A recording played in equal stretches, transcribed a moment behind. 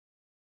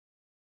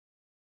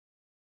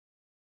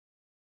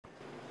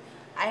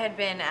I had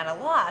been at a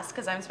loss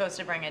because I'm supposed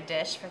to bring a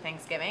dish for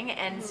Thanksgiving,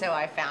 and so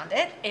I found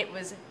it. It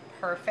was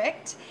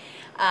perfect.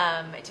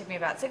 It took me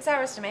about 6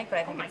 hours to make, but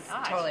I think it's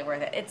totally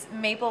worth it. It's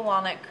maple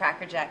walnut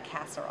Cracker Jack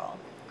casserole.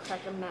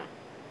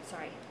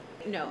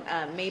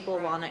 Maple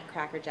walnut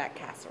Cracker Jack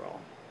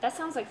casserole. That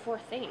sounds like 4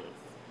 things.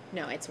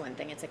 No, it's one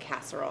thing. It's a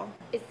casserole.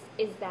 Is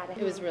that it?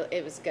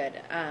 It was good.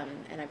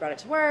 And I brought it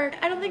to work.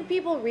 I don't think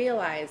people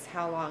realize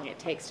how long it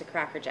takes to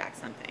Cracker Jack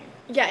something.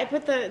 Yeah, I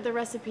put the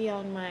recipe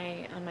on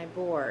my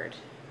board.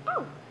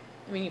 Oh.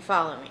 I mean, you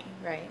follow me,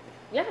 right?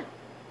 Yeah.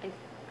 I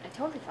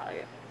totally follow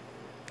you.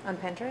 On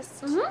Pinterest?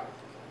 Mm-hmm.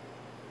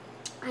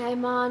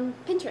 I'm on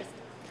Pinterest.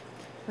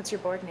 What's your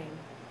board name?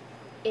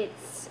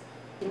 It's...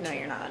 No,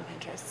 you're not on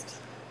Pinterest.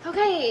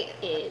 Okay,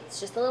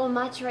 it's just a little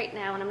much right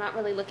now, and I'm not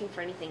really looking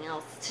for anything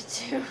else to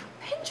do.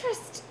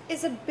 Pinterest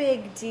is a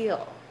big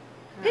deal.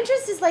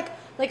 Pinterest is like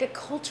a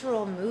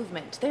cultural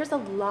movement. There's a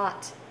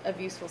lot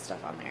of useful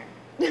stuff on there.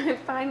 I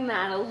find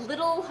that a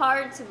little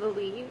hard to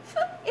believe.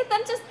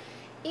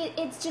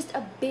 It's just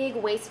a big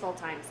wasteful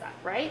time suck,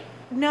 right?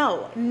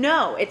 No,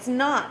 it's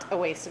not a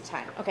waste of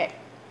time. Okay,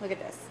 look at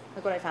this.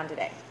 Look what I found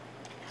today.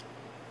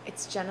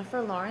 It's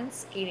Jennifer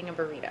Lawrence eating a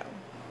burrito.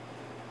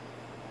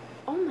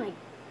 Oh my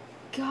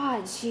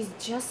God, she's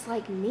just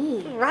like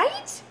me.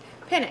 Right?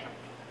 Pin it.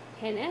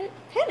 Pin it?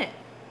 Pin it.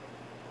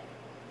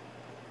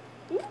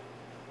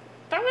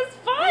 That was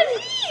fun!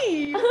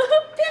 Pin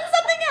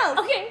something else!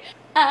 Okay,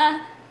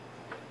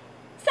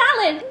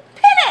 salad!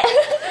 Pin it!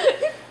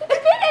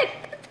 Pin it!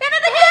 Pin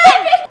it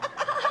again!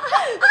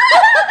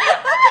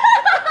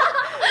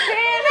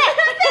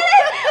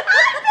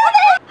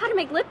 How to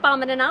make lip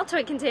balm in an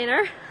Altoid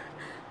container.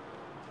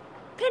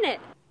 Pin it.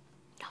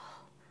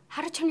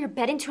 How to turn your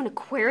bed into an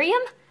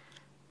aquarium?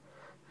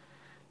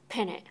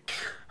 Pin it.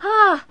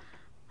 How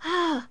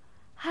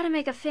to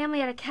make a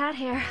family out of cat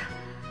hair.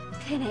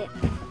 Pin it.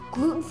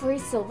 Gluten-free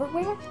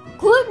silverware?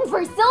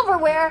 Gluten-free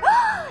silverware!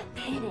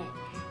 Pin it.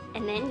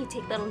 And then you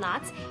take little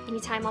knots and you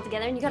tie them all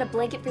together and you got a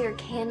blanket for your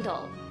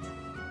candle.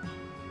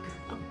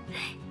 Oh.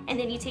 And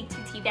then you take 2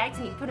 tea bags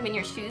and you put them in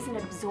your shoes and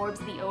it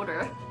absorbs the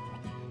odor.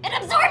 It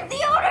absorbs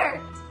the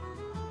odor!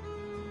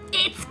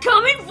 It's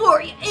coming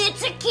for you.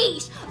 It's a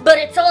quiche, but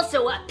it's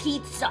also a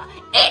pizza.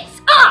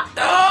 It's a...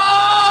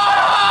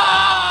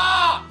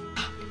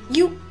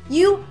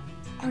 You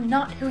are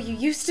not who you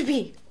used to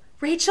be,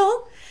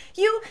 Rachel.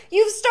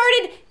 You've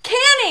started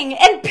canning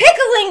and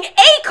pickling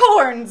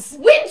acorns.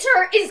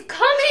 Winter is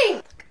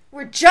coming.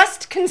 We're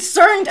just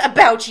concerned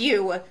about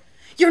you.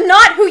 You're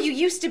not who you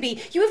used to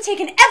be. You have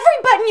taken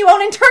every button you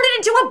own and turned it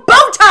into a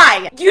bow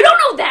tie. You don't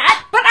know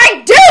that. But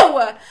I do.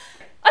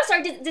 I'm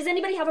sorry, does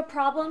anybody have a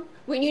problem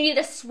when you need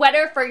a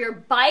sweater for your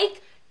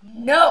bike?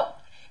 No.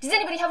 Does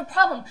anybody have a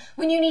problem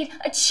when you need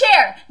a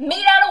chair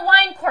made out of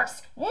wine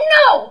corks?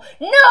 No.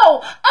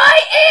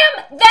 I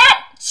am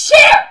that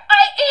chair.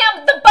 I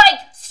am the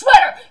bike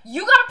sweater.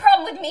 You got a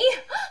problem with me?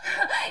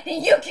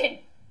 You can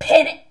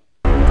pin it.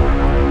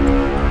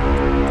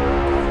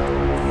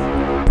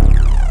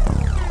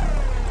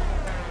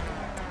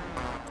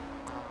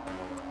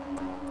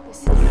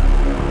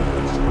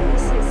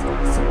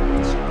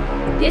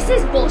 This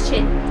is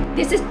bullshit.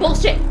 This is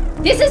bullshit.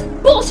 This is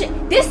bullshit.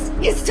 This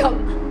is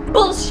some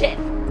bullshit.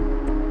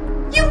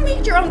 You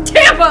made your own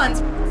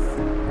tampons.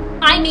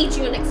 I made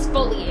you an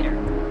exfoliator.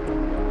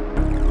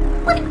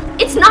 What?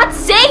 It's not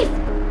safe.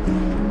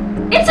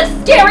 It's a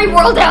scary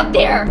world out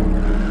there.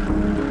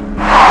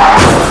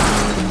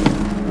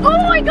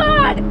 Oh my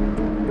God.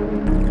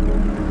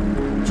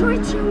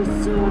 Georgia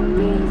is so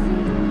amazing.